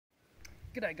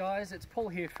G'day guys, it's Paul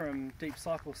here from Deep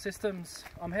Cycle Systems.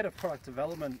 I'm head of product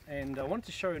development and I wanted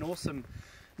to show an awesome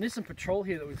Nissan Patrol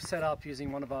here that we've set up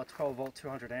using one of our 12 volt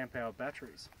 200 amp hour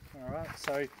batteries. Alright,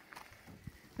 so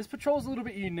this Patrol is a little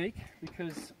bit unique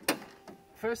because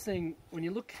first thing, when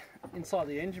you look inside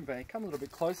the engine bay, come a little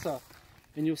bit closer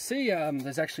and you'll see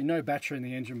there's actually no battery in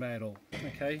the engine bay at all.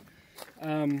 Okay,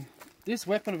 this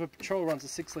weapon of a Patrol runs a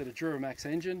 6 litre Duramax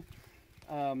engine,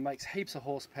 makes heaps of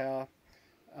horsepower.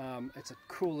 It's a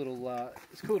cool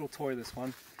little toy, this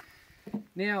one.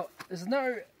 Now, there's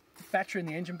no battery in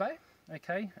the engine bay,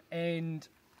 okay, and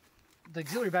the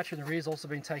auxiliary battery in the rear has also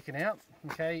been taken out,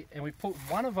 okay, and we put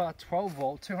one of our 12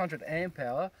 volt 200 amp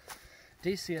hour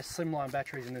DCS Slimline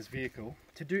batteries in this vehicle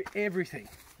to do everything,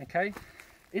 okay.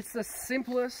 It's the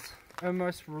simplest and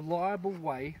most reliable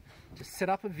way to set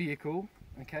up a vehicle,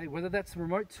 okay, whether that's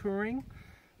remote touring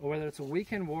or whether it's a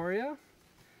weekend warrior.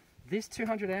 This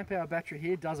 200 amp hour battery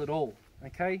here does it all,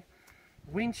 okay?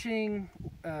 Winching,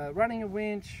 running a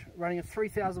winch, running a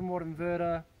 3000 watt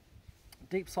inverter,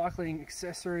 deep cycling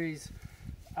accessories,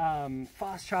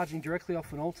 fast charging directly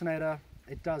off an alternator,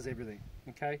 it does everything,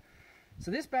 okay? So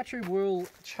this battery will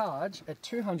charge at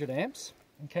 200 amps,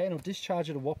 okay, and it'll discharge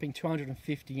at a whopping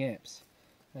 250 amps,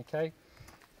 okay?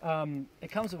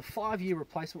 It comes with a 5-year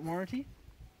replacement warranty.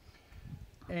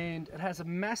 And it has a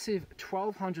massive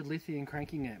 1200 lithium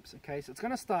cranking amps, okay? So it's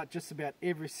going to start just about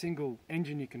every single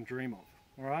engine you can dream of,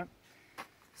 all right?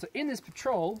 So in this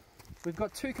Patrol, we've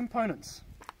got two components.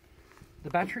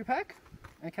 The battery pack,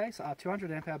 okay, so our 200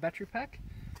 amp hour battery pack,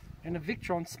 and a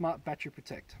Victron Smart Battery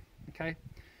Protect, okay?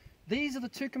 These are the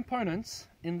two components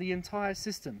in the entire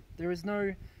system. There is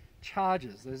no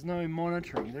chargers, there's no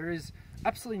monitoring, there is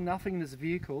absolutely nothing in this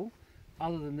vehicle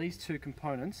other than these two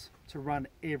components to run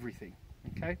everything.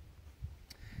 Okay,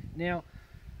 now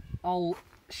I'll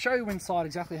show you inside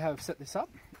exactly how I've set this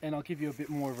up, and I'll give you a bit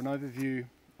more of an overview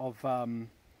of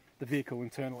the vehicle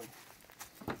internally.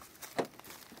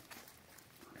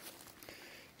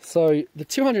 So the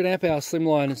 200 amp hour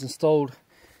Slimline is installed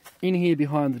in here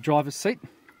behind the driver's seat,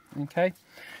 okay,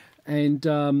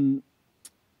 and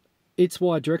it's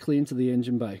wired directly into the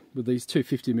engine bay with these two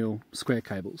 50mm square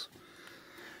cables.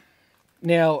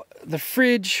 Now the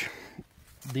fridge,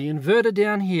 the inverter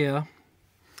down here,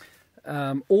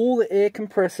 all the air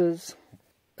compressors,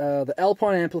 the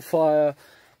Alpine amplifier,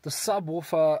 the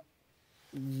subwoofer,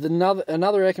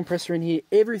 another air compressor in here,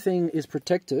 everything is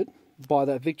protected by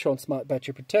that Victron Smart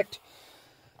Battery Protect,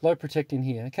 load protect in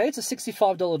here. Okay, it's a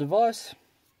 $65 device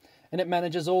and it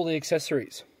manages all the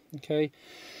accessories. Okay,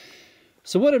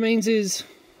 so what it means is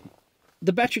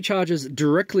the battery charges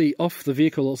directly off the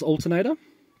vehicle's alternator.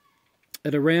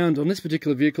 At around, on this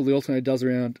particular vehicle, the alternator does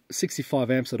around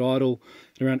 65 amps at idle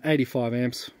and around 85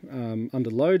 amps under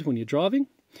load when you're driving.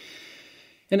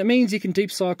 And it means you can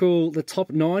deep cycle the top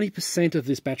 90% of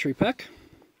this battery pack,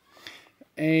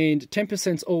 and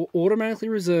 10% is all automatically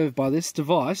reserved by this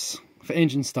device for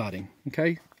engine starting.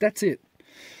 Okay, that's it.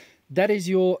 That is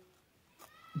your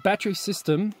battery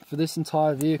system for this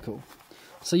entire vehicle.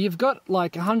 So you've got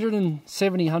like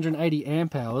 170, 180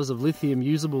 amp hours of lithium,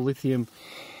 usable lithium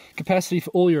capacity for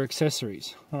all your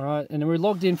accessories, all right? And then we're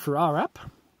logged in for our app,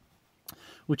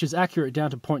 which is accurate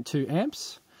down to 0.2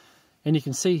 amps. And you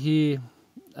can see here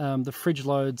the fridge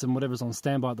loads and whatever's on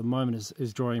standby at the moment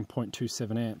is drawing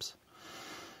 0.27 amps.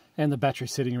 And the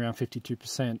battery's sitting around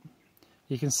 52%.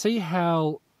 You can see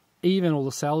how even all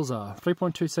the cells are,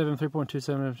 3.27,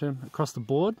 3.27 across the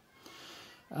board.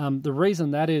 The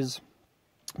reason that is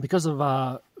because of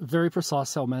our very precise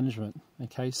cell management,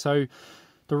 okay? So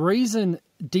the reason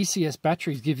DCS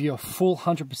batteries give you a full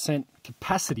 100%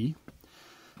 capacity,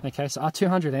 okay, so our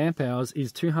 200 amp hours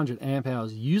is 200 amp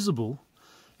hours usable,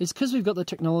 is because we've got the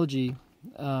technology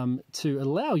to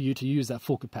allow you to use that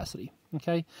full capacity,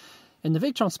 okay? And the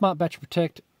Victron Smart Battery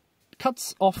Protect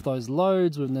cuts off those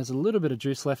loads when there's a little bit of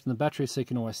juice left in the battery, so you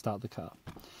can always start the car.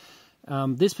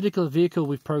 This particular vehicle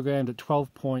we've programmed at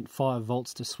 12.5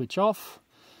 volts to switch off,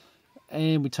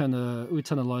 and we turn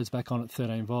the loads back on at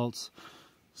 13 volts.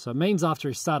 So it means after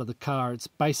you started the car, it's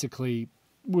basically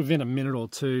within a minute or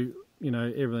two, you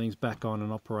know, everything's back on and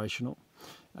operational.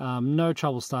 No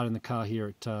trouble starting the car here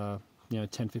at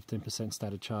 10-15%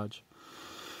 stated charge.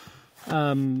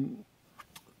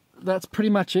 That's pretty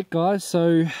much it, guys.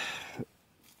 So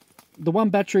the one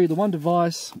battery, the one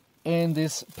device, and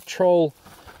this Patrol,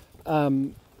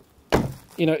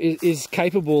 is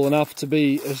capable enough to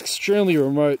be extremely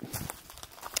remote,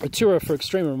 a tourer for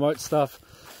extreme remote stuff.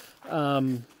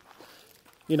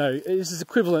 This is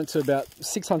equivalent to about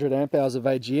 600 amp hours of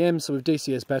AGM. So with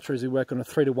DCS batteries, we work on a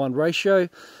 3-to-1 ratio.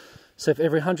 So for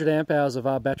every 100 amp hours of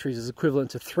our batteries is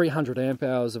equivalent to 300 amp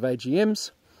hours of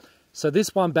AGMs. So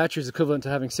this one battery is equivalent to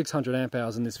having 600 amp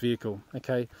hours in this vehicle,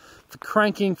 okay? For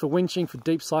cranking, for winching, for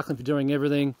deep cycling, for doing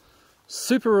everything.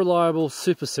 Super reliable,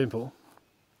 super simple.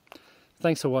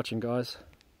 Thanks for watching, guys.